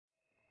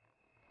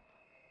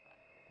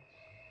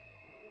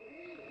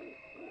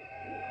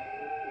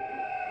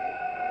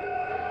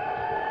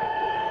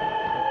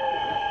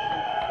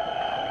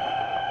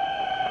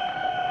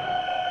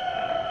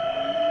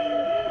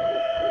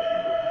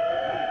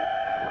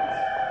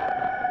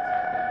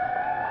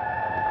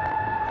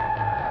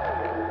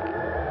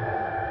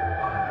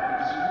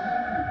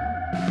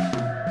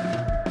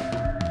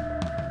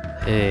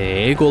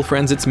Hey, Gold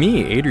friends, it's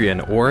me,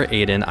 Adrian, or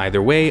Aiden.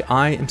 Either way,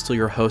 I am still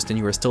your host, and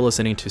you are still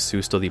listening to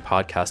Susto, the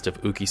podcast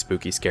of ooky,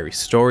 spooky, scary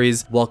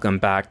stories. Welcome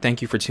back.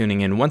 Thank you for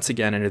tuning in once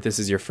again, and if this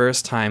is your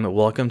first time,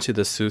 welcome to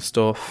the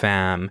Susto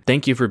fam.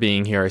 Thank you for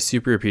being here. I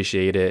super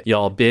appreciate it.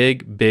 Y'all,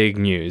 big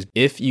news.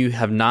 If you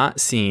have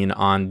not seen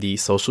on the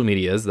social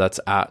medias,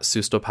 that's at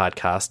Susto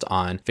Podcast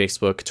on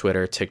Facebook,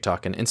 Twitter,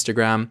 TikTok, and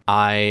Instagram,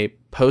 I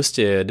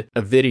posted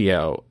a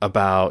video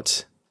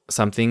about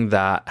something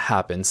that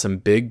happened, some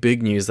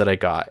big news that I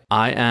got.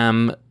 I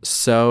am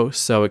so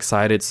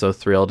excited, so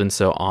thrilled, and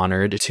so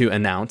honored to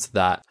announce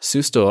that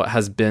Susto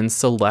has been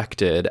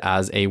selected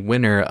as a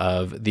winner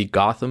of the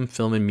Gotham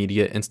Film and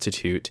Media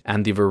Institute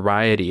and the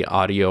Variety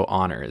Audio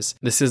Honors.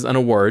 This is an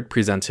award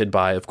presented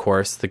by, of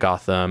course, the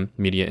Gotham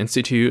Media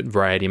Institute,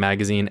 Variety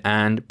Magazine,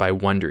 and by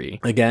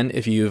Wondery. Again,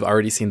 if you've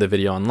already seen the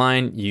video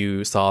online,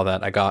 you saw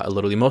that I got a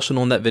little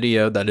emotional in that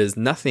video. That is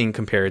nothing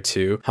compared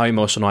to how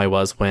emotional I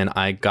was when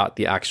I got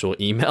the actual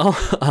email.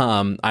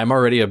 I'm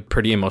already a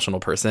pretty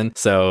emotional person.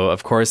 So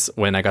of course,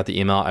 when I got the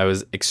email, I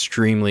was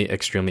extremely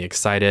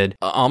excited,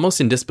 almost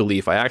in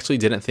disbelief. I actually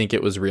didn't think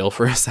it was real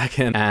for a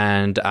second.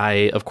 And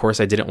I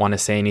didn't want to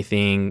say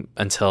anything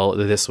until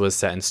this was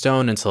set in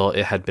stone, until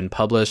it had been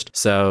published.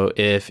 So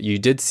if you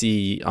did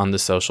see on the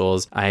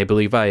socials, I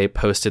believe I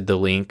posted the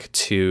link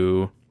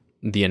to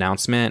the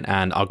announcement,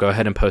 and I'll go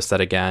ahead and post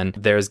that again.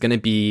 There's going to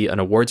be an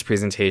awards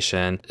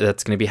presentation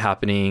that's going to be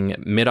happening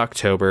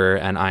mid-October,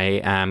 and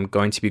I am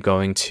going to be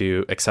going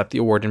to accept the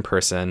award in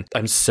person.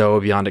 I'm so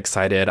beyond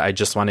excited. I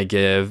just want to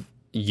give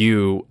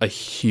you a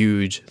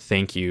huge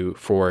thank you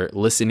for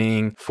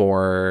listening,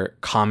 for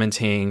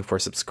commenting, for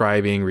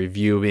subscribing,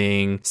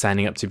 reviewing,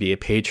 signing up to be a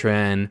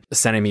patron,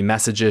 sending me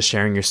messages,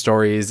 sharing your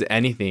stories,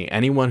 anything.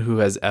 Anyone who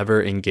has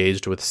ever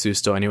engaged with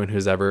Susto, anyone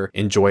who's ever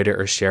enjoyed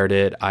it or shared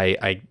it,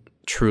 I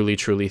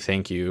truly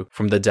thank you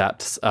from the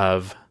depths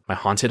of my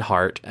haunted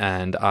heart,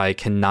 and I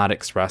cannot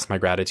express my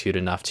gratitude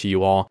enough to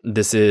you all.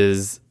 This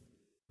is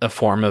a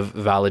form of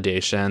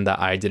validation that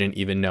I didn't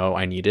even know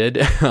I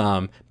needed,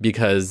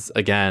 because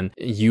again,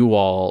 you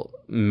all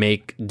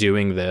make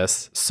doing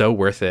this so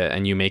worth it,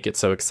 and you make it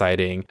so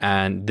exciting,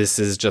 and this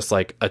is just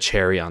like a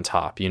cherry on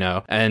top, you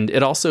know? And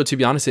it also, to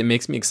be honest, it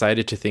makes me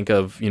excited to think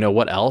of, you know,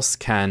 what else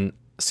can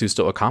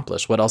Susto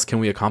accomplish? What else can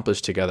we accomplish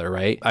together,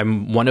 right?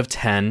 I'm one of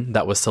 10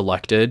 that was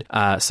selected.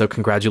 So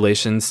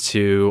congratulations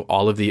to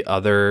all of the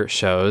other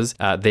shows.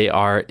 They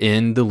are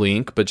in the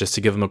link, but just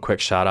to give them a quick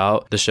shout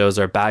out, the shows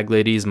are Bag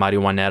Ladies,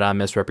 Marijuanera,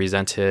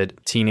 Misrepresented,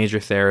 Teenager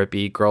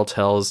Therapy, Girl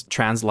Tales,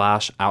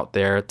 Translash, Out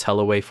There,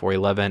 Tellaway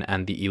 411,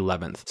 and The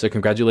 11th. So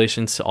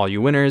congratulations to all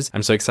you winners.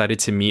 I'm so excited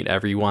to meet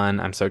everyone.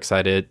 I'm so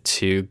excited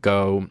to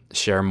go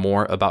share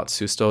more about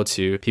Susto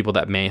to people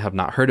that may have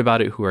not heard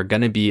about it, who are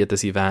going to be at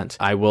this event.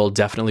 I will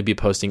definitely be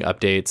posting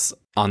updates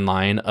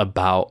online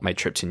about my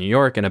trip to New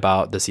York and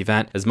about this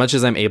event. As much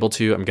as I'm able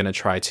to, I'm going to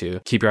try to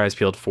keep your eyes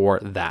peeled for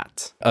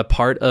that. A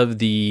part of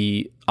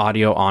the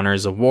Audio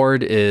Honors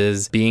Award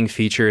is being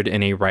featured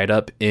in a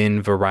write-up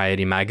in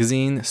Variety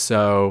Magazine.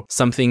 So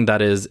something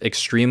that is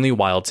extremely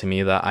wild to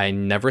me that I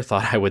never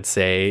thought I would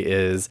say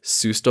is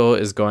Susto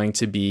is going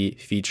to be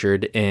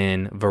featured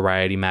in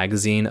Variety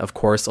Magazine, of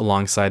course,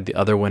 alongside the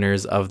other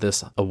winners of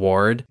this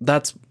award.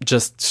 That's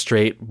just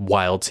straight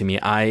wild to me.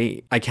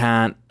 I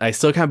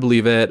still can't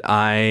believe it.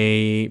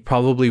 I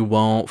probably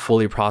won't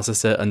fully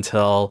process it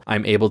until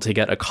I'm able to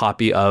get a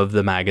copy of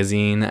the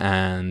magazine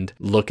and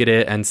look at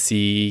it and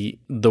see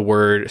the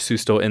word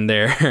Susto in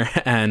there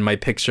and my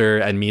picture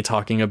and me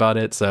talking about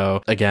it.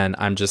 So again,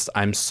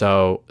 I'm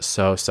so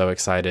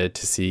excited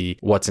to see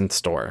what's in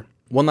store.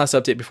 One last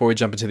update before we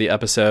jump into the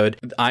episode.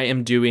 I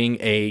am doing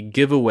a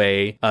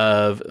giveaway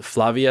of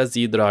Flavia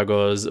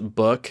Zidrago's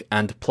book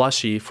and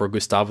plushie for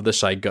Gustavo the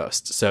Shy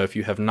Ghost. So if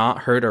you have not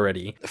heard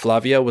already,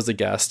 Flavia was a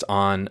guest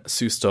on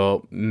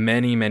Susto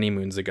many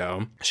moons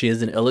ago. She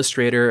is an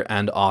illustrator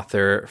and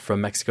author from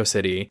Mexico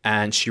City,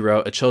 and she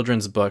wrote a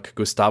children's book,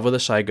 Gustavo the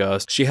Shy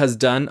Ghost. She has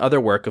done other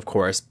work, of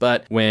course,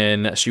 but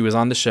when she was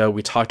on the show,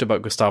 we talked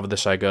about Gustavo the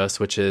Shy Ghost,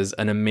 which is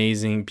an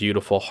amazing,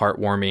 beautiful,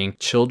 heartwarming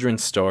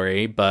children's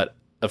story, but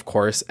of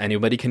course,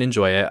 anybody can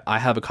enjoy it. I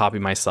have a copy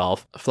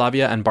myself.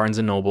 Flavia and Barnes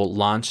 & Noble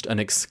launched an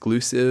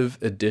exclusive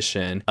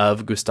edition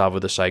of Gustavo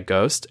the Shy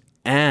Ghost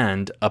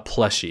and a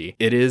plushie.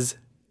 It is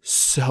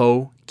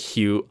so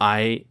cute.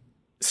 I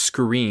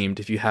screamed,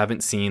 if you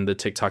haven't seen the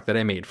TikTok that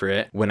I made for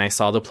it, when I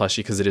saw the plushie,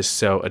 because it is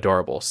so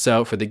adorable.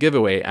 So for the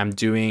giveaway, I'm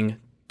doing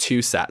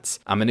 2 sets.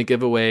 I'm going to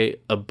give away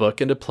a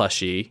book and a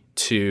plushie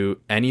to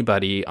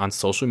anybody on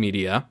social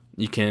media.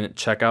 You can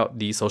check out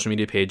the social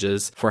media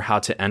pages for how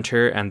to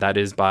enter, and that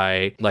is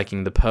by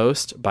liking the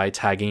post, by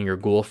tagging your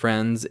ghoul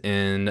friends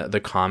in the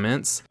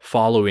comments,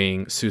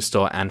 following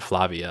Susto and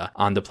Flavia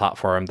on the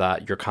platform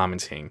that you're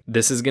commenting.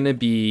 This is going to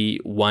be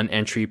 1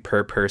 entry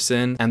per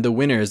person, and the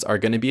winners are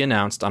going to be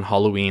announced on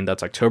Halloween.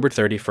 That's October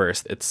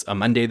 31st. It's a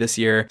Monday this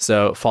year,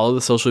 so follow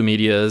the social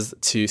medias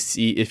to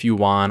see if you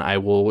won. I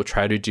will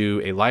try to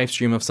do a live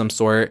stream of some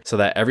sort so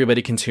that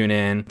everybody can tune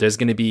in. There's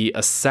going to be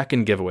a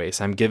second giveaway,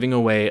 so I'm giving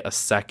away a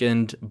second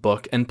mentioned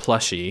book and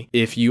plushie.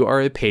 If you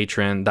are a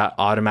patron, that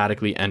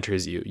automatically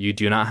enters you. You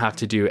do not have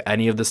to do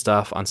any of the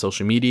stuff on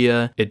social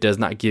media. It does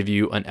not give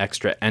you an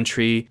extra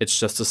entry. It's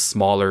just a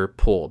smaller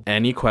pool.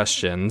 Any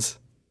questions,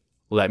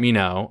 let me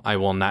know. I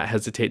will not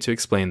hesitate to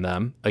explain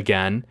them.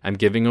 Again, I'm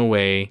giving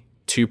away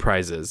 2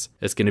 prizes.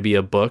 It's going to be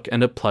a book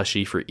and a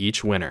plushie for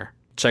each winner.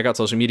 Check out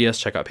social medias,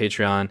 check out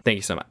Patreon. Thank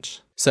you so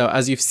much. So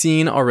as you've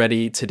seen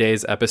already,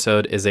 today's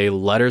episode is a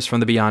Letters from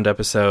the Beyond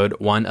episode,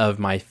 one of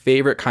my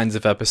favorite kinds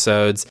of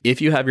episodes.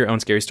 If you have your own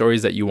scary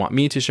stories that you want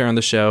me to share on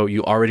the show,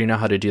 you already know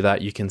how to do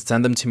that. You can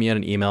send them to me at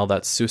an email.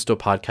 That's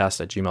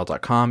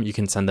sustopodcast@gmail.com. You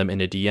can send them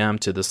in a DM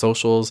to the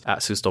socials at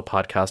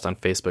sustopodcast on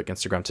Facebook,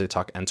 Instagram,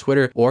 TikTok, and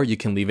Twitter, or you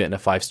can leave it in a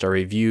 5-star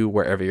review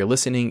wherever you're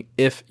listening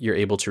if you're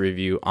able to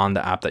review on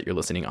the app that you're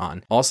listening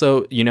on.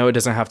 Also, it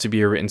doesn't have to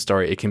be a written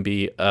story. It can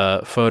be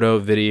a photo,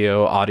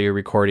 video, audio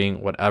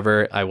recording,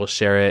 whatever. I will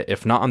share it.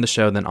 If not on the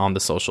show, then on the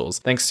socials.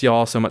 Thanks to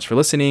y'all so much for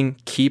listening.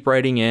 Keep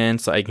writing in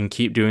so I can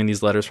keep doing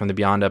these Letters from the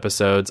Beyond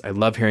episodes. I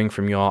love hearing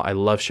from y'all. I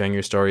love sharing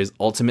your stories.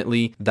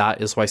 Ultimately,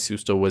 that is why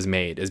Susto was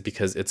made, is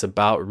because it's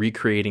about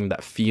recreating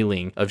that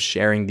feeling of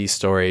sharing these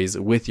stories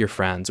with your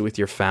friends, with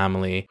your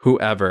family,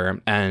 whoever,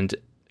 and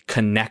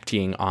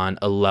connecting on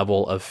a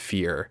level of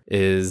fear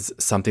is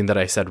something that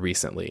I said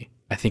recently.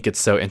 I think it's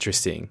so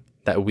interesting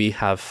that we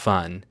have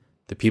fun,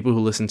 the people who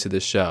listen to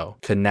this show,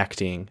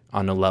 connecting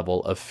on a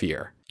level of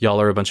fear. Y'all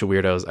are a bunch of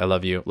weirdos. I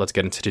love you. Let's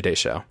get into today's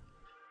show.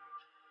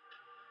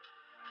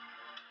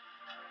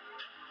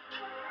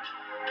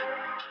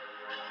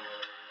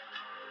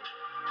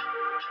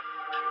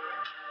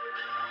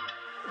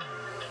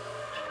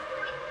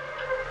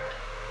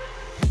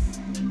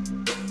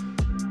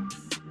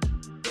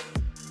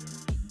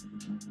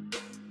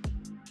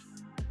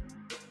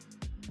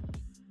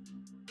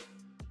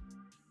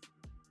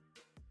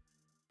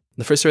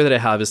 The first story that I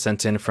have is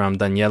sent in from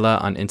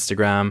Daniela on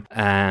Instagram,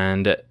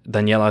 and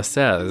Daniela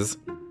says,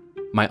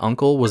 "My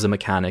uncle was a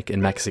mechanic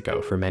in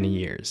Mexico for many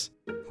years.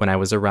 When I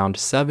was around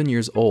 7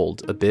 years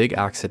old, a big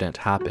accident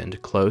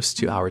happened close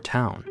to our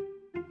town.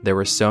 There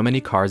were so many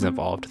cars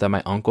involved that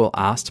my uncle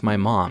asked my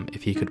mom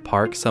if he could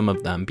park some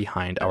of them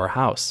behind our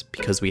house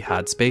because we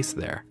had space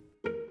there.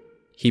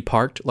 He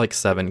parked like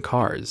 7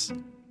 cars.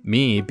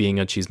 Me, being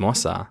a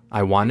chismosa,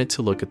 I wanted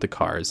to look at the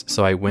cars,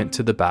 so I went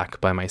to the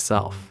back by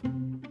myself.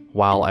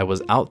 While I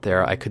was out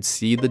there, I could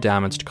see the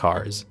damaged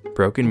cars,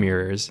 broken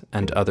mirrors,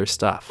 and other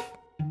stuff.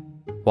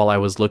 While I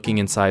was looking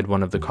inside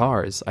one of the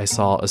cars, I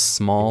saw a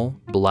small,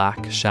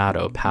 black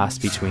shadow pass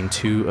between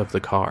 2 of the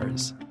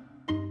cars.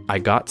 I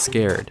got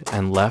scared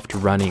and left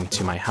running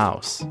to my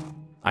house.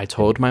 I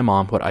told my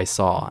mom what I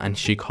saw, and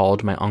she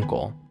called my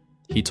uncle.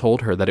 He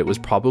told her that it was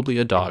probably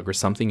a dog or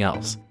something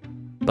else,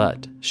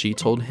 but she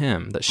told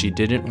him that she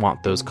didn't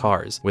want those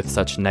cars with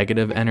such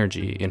negative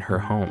energy in her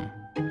home.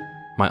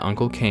 My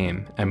uncle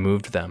came and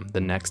moved them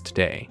the next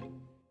day."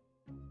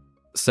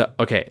 So,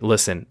 okay,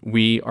 listen,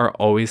 we are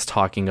always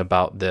talking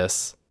about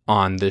this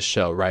on this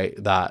show, right?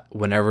 That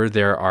whenever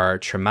there are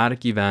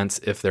traumatic events,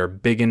 if they're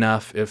big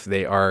enough, if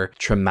they are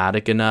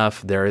traumatic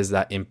enough, there is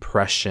that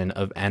impression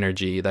of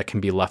energy that can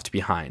be left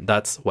behind.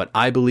 That's what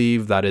I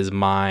believe. That is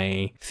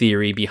my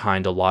theory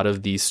behind a lot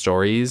of these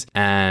stories.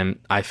 And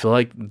I feel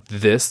like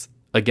this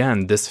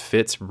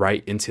fits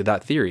right into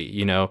that theory.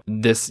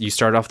 You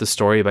start off the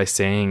story by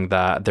saying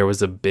that there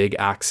was a big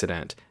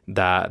accident,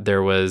 that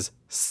there was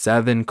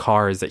 7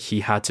 cars that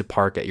he had to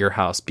park at your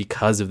house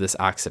because of this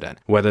accident.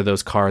 Whether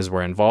those cars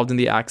were involved in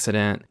the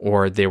accident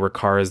or they were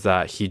cars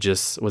that he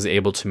just was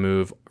able to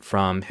move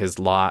from his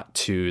lot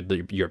to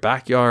your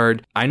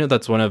backyard. I know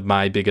that's one of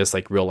my biggest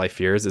real life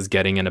fears, is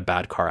getting in a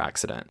bad car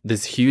accident.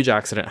 This huge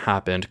accident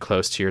happened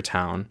close to your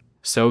town,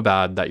 so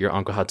bad that your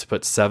uncle had to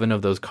put 7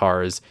 of those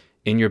cars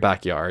in your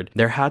backyard.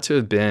 There had to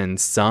have been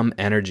some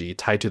energy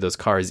tied to those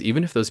cars,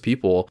 even if those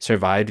people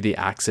survived the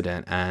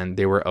accident and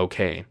they were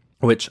okay,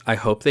 which I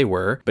hope they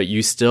were, but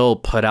you still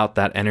put out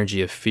that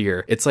energy of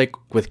fear. It's like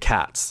with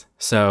cats.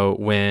 So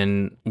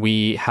when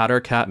we had our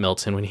cat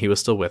Milton, when he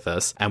was still with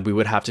us, and we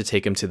would have to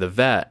take him to the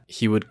vet,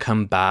 he would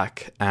come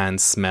back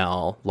and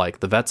smell like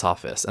the vet's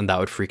office, and that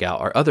would freak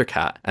out our other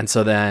cat. And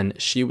so then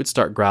she would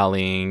start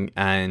growling,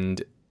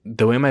 and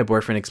the way my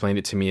boyfriend explained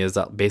it to me is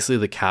that basically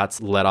the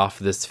cats let off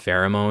this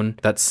pheromone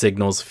that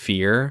signals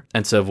fear.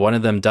 And so if one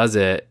of them does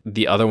it,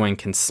 the other one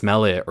can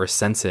smell it or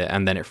sense it,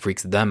 and then it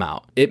freaks them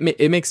out. It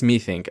makes me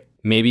think,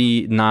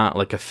 maybe not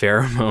like a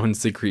pheromone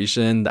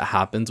secretion that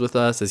happens with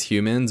us as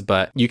humans,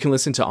 but you can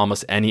listen to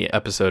almost any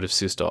episode of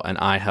Susto, and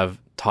I have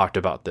talked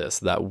about this,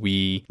 that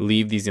we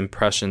leave these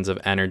impressions of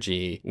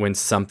energy when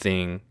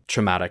something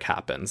traumatic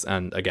happens.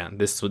 And again,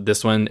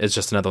 this one is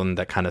just another one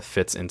that kind of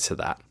fits into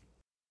that.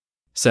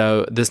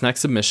 So this next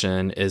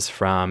submission is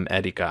from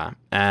Erika,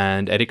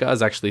 and Erika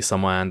is actually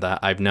someone that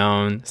I've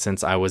known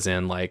since I was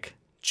in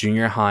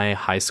junior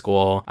high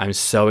school. I'm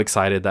so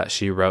excited that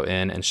she wrote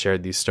in and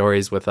shared these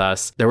stories with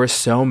us. There were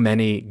so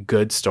many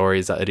good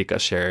stories that Erika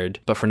shared,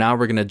 but for now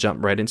we're going to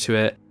jump right into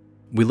it.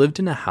 We lived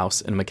in a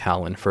house in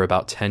McAllen for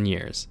about 10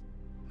 years.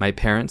 My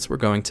parents were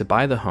going to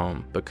buy the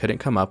home but couldn't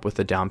come up with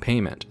a down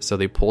payment, so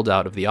they pulled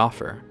out of the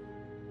offer.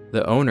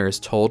 The owners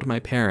told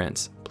my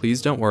parents,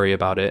 "Please don't worry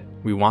about it.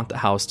 We want the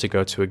house to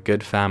go to a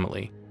good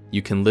family.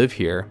 You can live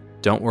here.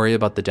 Don't worry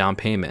about the down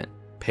payment.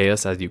 Pay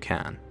us as you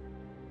can."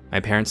 My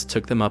parents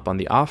took them up on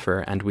the offer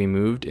and we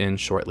moved in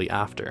shortly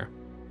after.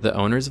 The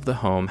owners of the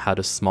home had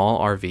a small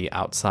RV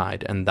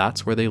outside, and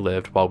that's where they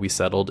lived while we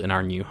settled in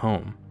our new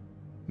home.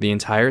 The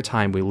entire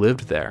time we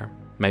lived there,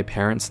 my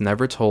parents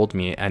never told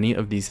me any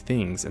of these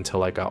things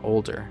until I got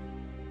older.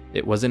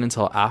 It wasn't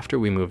until after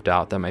we moved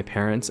out that my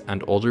parents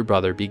and older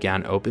brother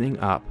began opening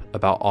up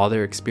about all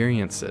their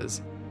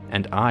experiences,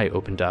 and I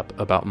opened up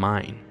about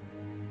mine.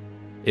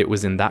 It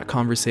was in that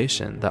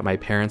conversation that my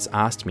parents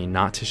asked me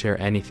not to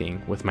share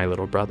anything with my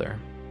little brother.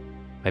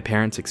 My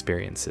parents'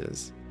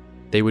 experiences.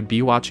 They would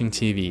be watching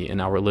TV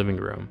in our living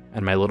room,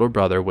 and my little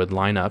brother would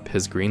line up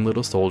his green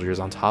little soldiers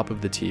on top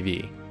of the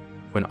TV,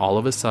 when all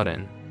of a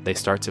sudden, they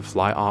start to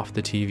fly off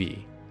the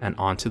TV and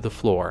onto the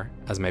floor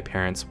as my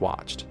parents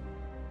watched.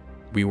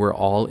 We were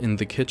all in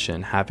the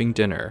kitchen having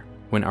dinner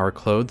when our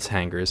clothes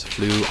hangers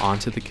flew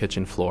onto the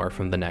kitchen floor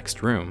from the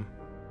next room.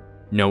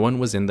 No one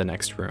was in the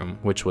next room,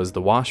 which was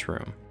the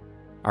washroom.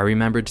 I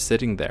remembered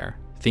sitting there,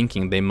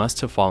 thinking they must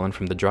have fallen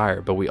from the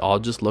dryer, but we all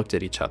just looked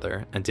at each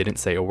other and didn't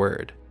say a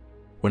word.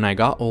 When I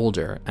got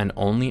older, and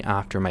only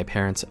after my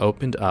parents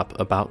opened up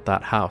about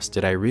that house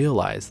did I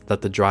realize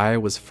that the dryer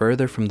was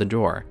further from the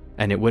door,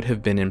 and it would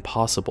have been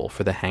impossible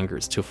for the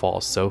hangers to fall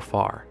so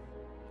far.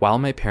 While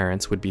my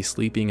parents would be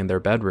sleeping in their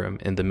bedroom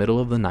in the middle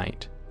of the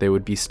night, they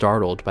would be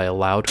startled by a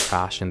loud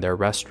crash in their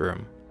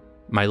restroom.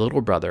 My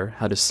little brother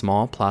had a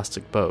small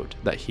plastic boat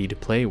that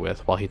he'd play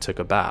with while he took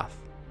a bath.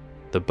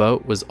 The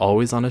boat was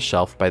always on a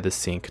shelf by the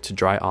sink to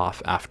dry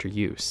off after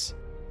use.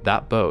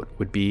 That boat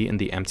would be in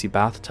the empty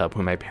bathtub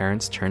when my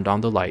parents turned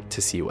on the light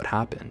to see what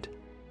happened.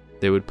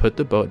 They would put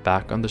the boat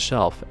back on the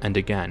shelf, and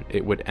again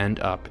it would end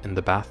up in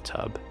the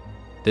bathtub.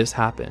 This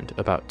happened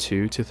about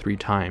 2 to 3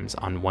 times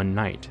on one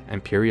night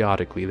and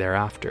periodically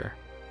thereafter.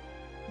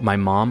 My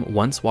mom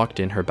once walked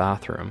in her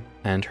bathroom,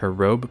 and her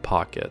robe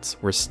pockets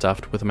were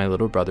stuffed with my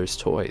little brother's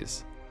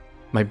toys.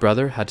 My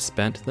brother had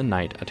spent the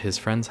night at his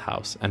friend's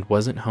house and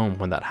wasn't home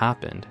when that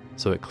happened,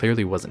 so it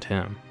clearly wasn't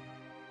him.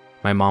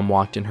 My mom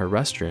walked in her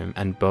restroom,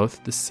 and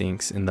both the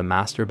sinks in the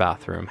master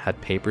bathroom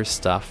had paper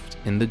stuffed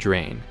in the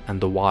drain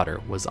and the water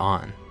was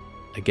on.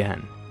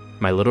 Again,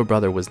 my little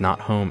brother was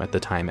not home at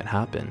the time it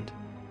happened.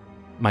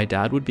 My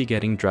dad would be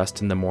getting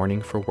dressed in the morning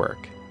for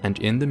work, and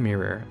in the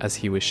mirror as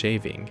he was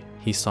shaving,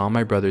 he saw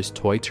my brother's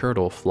toy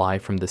turtle fly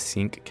from the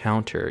sink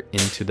counter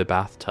into the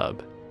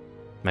bathtub.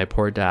 My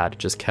poor dad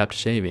just kept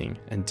shaving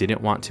and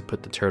didn't want to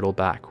put the turtle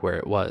back where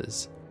it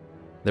was.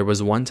 There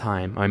was one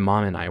time my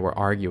mom and I were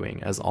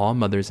arguing, as all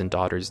mothers and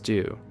daughters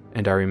do,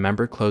 and I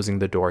remember closing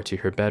the door to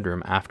her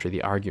bedroom after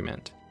the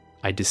argument.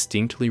 I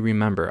distinctly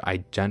remember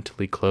I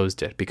gently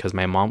closed it because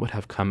my mom would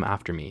have come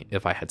after me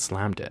if I had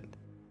slammed it.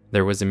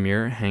 There was a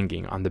mirror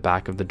hanging on the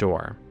back of the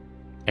door.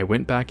 I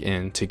went back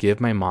in to give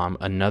my mom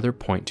another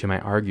point to my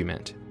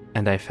argument,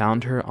 and I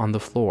found her on the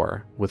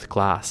floor with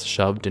glass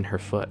shoved in her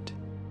foot.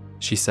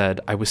 She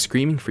said, "I was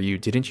screaming for you,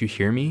 didn't you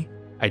hear me?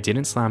 I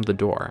didn't slam the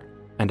door,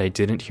 and I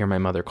didn't hear my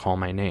mother call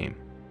my name."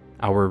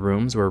 Our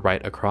rooms were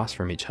right across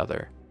from each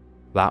other.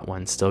 That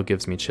one still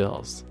gives me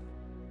chills.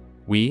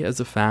 We as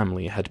a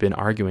family had been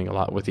arguing a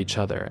lot with each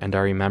other, and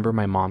I remember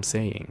my mom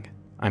saying,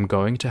 "I'm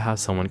going to have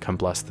someone come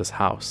bless this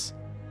house."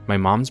 My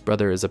mom's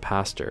brother is a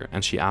pastor,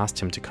 and she asked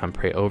him to come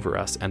pray over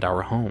us and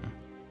our home.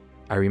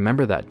 I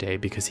remember that day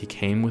because he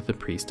came with the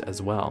priest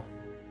as well.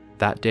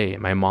 That day,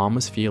 my mom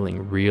was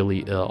feeling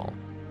really ill.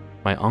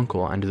 My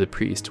uncle and the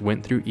priest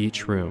went through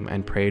each room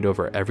and prayed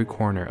over every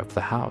corner of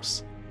the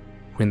house.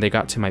 When they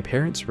got to my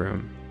parents'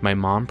 room, my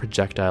mom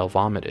projectile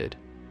vomited.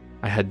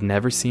 I had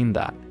never seen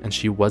that, and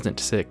she wasn't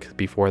sick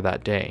before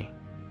that day.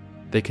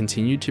 They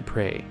continued to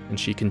pray, and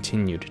she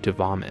continued to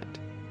vomit.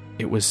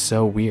 It was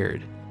so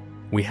weird.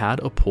 We had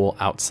a pool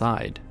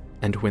outside,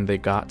 and when they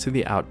got to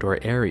the outdoor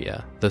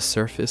area, the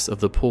surface of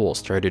the pool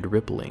started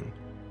rippling.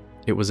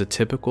 It was a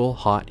typical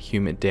hot,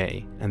 humid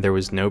day, and there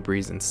was no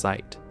breeze in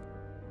sight.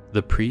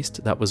 The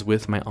priest that was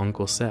with my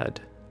uncle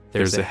said,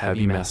 "There's a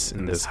heavy mess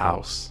in this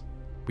house.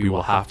 We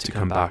will have to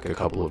come back a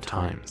couple of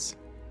times."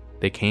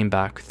 They came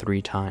back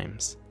 3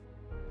 times.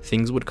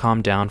 Things would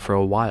calm down for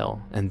a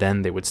while, and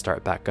then they would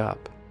start back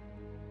up.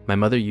 My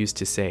mother used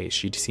to say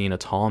she'd seen a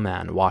tall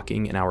man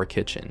walking in our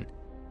kitchen,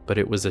 but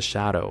it was a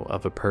shadow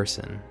of a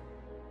person.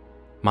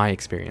 My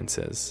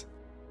experiences.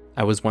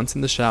 I was once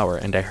in the shower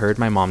and I heard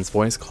my mom's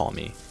voice call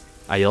me.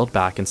 I yelled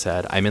back and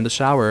said, "I'm in the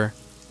shower."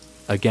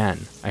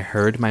 Again, I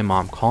heard my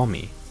mom call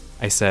me.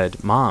 I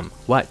said, "Mom,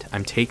 what?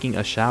 I'm taking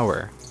a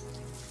shower."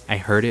 I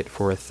heard it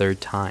for a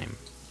 3rd time.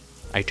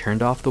 I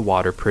turned off the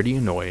water pretty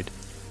annoyed,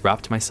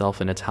 wrapped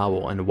myself in a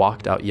towel and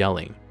walked out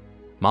yelling,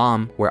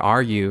 "Mom, where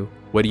are you?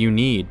 What do you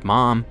need,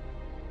 Mom?"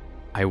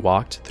 I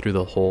walked through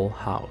the whole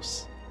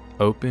house,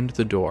 opened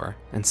the door,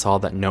 and saw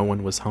that no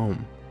one was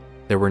home.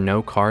 There were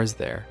no cars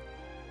there.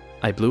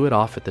 I blew it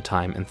off at the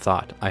time and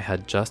thought I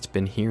had just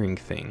been hearing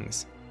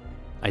things.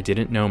 I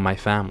didn't know my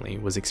family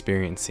was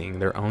experiencing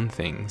their own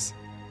things.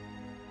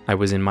 I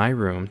was in my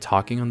room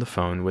talking on the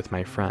phone with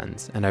my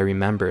friends, and I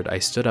remembered I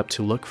stood up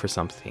to look for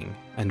something,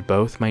 and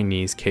both my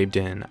knees caved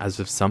in as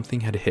if something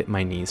had hit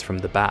my knees from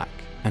the back,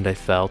 and I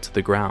fell to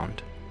the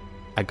ground.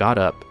 I got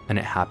up, and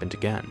it happened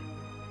again.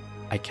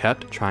 I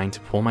kept trying to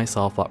pull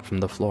myself up from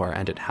the floor,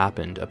 and it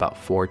happened about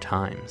 4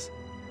 times.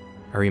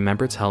 I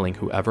remember telling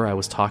whoever I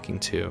was talking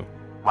to,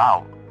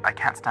 "Wow, I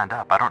can't stand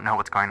up. I don't know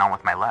what's going on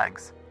with my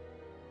legs."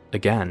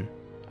 Again,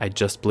 I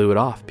just blew it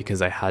off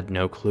because I had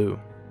no clue.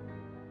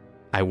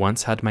 I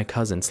once had my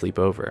cousin sleep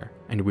over,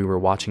 and we were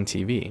watching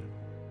TV.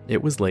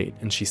 It was late,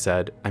 and she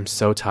said, "I'm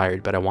so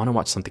tired, but I want to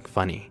watch something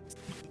funny."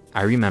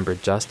 I remember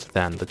just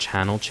then the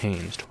channel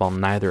changed while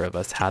neither of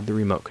us had the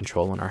remote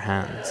control in our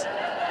hands.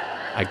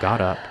 I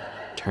got up,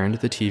 turned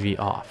the TV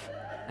off,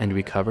 and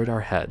we covered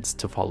our heads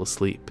to fall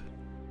asleep.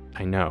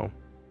 I know,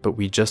 but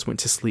we just went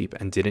to sleep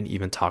and didn't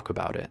even talk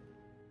about it.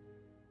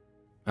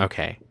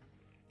 Okay,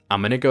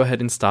 I'm going to go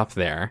ahead and stop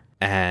there,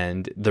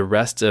 and the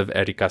rest of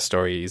Erika's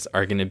stories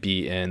are going to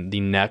be in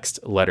the next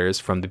Letters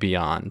from the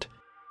Beyond.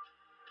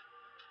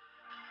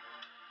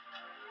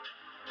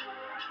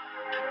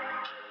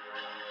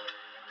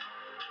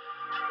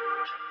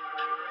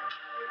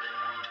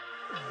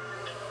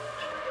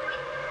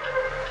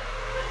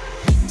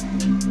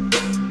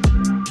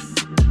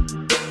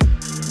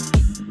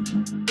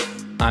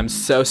 I'm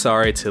so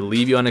sorry to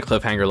leave you on a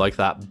cliffhanger like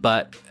that,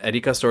 but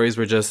Erika's stories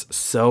were just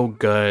so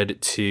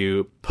good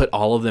to put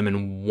all of them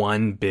in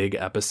one big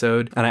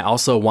episode. And I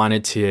also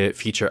wanted to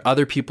feature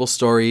other people's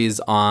stories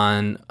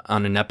on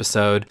an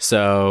episode.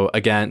 So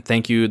again,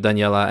 thank you,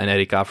 Daniela and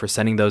Erika, for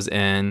sending those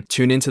in.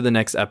 Tune into the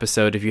next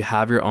episode. If you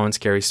have your own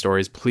scary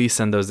stories, please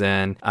send those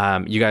in.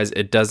 You guys,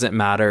 it doesn't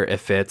matter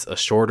if it's a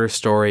shorter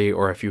story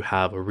or if you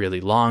have a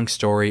really long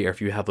story or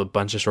if you have a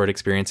bunch of short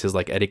experiences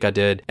like Erika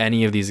did.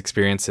 Any of these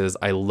experiences,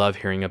 I love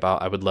hearing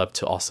about. I would love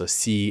to also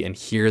see and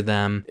hear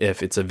them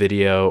if it's a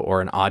video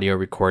or an audio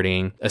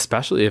recording,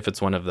 especially if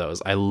it's one of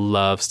those. I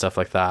love stuff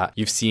like that.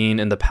 You've seen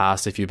in the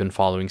past, if you've been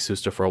following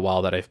Susto for a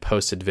while, that I've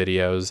posted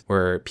videos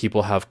where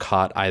people have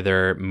caught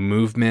either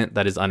movement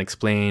that is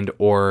unexplained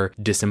or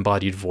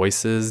disembodied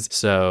voices.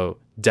 So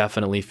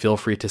definitely feel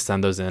free to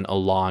send those in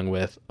along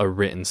with a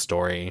written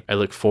story. I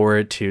look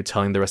forward to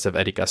telling the rest of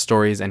Erika's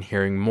stories and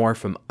hearing more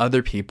from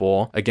other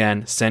people.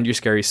 Again, send your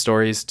scary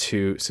stories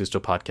to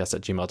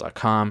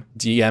sustopodcast@gmail.com.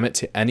 DM it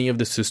to any of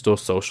the Susto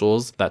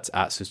socials. That's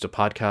at Susto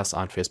Podcast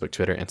on Facebook,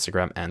 Twitter,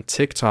 Instagram, and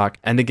TikTok.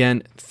 And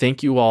again,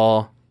 thank you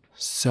all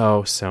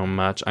so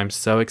much. I'm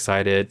so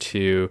excited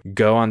to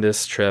go on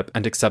this trip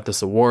and accept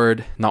this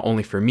award, not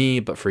only for me,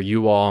 but for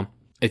you all.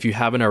 If you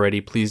haven't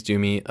already, please do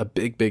me a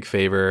big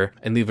favor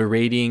and leave a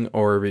rating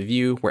or a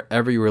review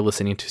wherever you are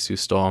listening to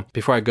Susto.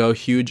 Before I go,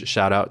 huge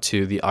shout out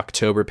to the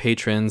October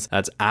patrons.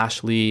 That's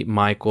Ashley,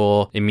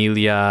 Michael,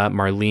 Emilia,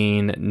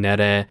 Marlene,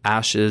 Nere,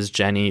 Ashes,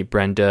 Jenny,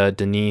 Brenda,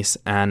 Denise,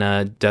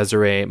 Anna,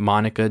 Desiree,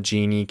 Monica,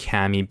 Jeannie,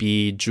 Cami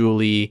B,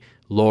 Julie,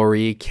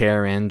 Lori,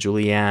 Karen,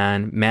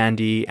 Julianne,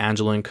 Mandy,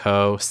 Angela and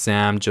Co,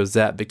 Sam,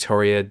 Josette,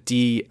 Victoria,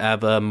 Dee,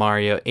 Eva,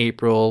 Mario,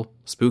 April,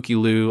 Spooky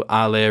Lou,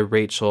 Ale,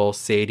 Rachel,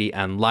 Sadie,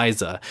 and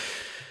Liza.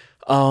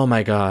 Oh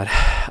my God.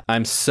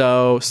 I'm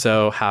so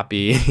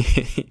happy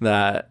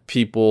that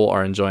people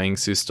are enjoying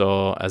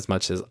Susto as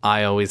much as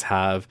I always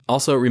have.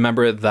 Also,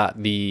 remember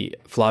that the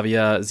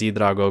Flavia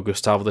Zidrago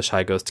Gustavo the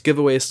Shy Ghost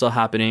giveaway is still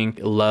happening.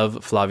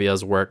 Love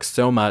Flavia's work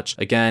so much.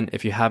 Again,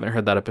 if you haven't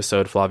heard that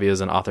episode, Flavia is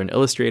an author and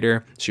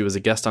illustrator. She was a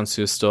guest on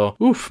Susto,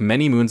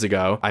 many moons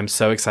ago. I'm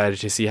so excited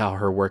to see how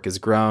her work has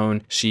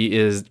grown. She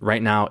is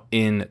right now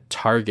in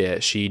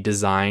Target. She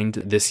designed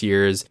this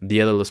year's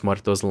Dia de los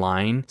Muertos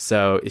line.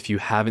 So if you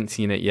haven't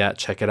seen it yet,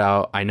 check it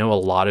out. I know a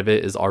lot of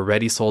it is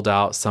already sold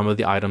out. Some of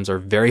the items are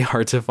very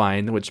hard to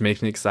find, which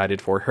makes me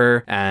excited for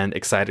her and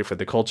excited for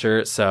the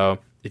culture. So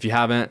if you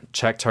haven't,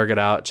 check Target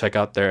out, check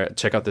out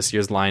this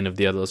year's line of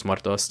Dia de los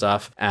Muertos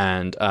stuff,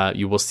 and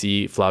you will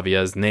see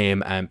Flavia's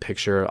name and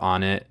picture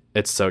on it.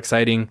 It's so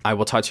exciting. I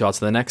will talk to you all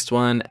to the next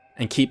one,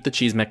 and keep the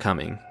chisme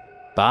coming.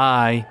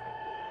 Bye.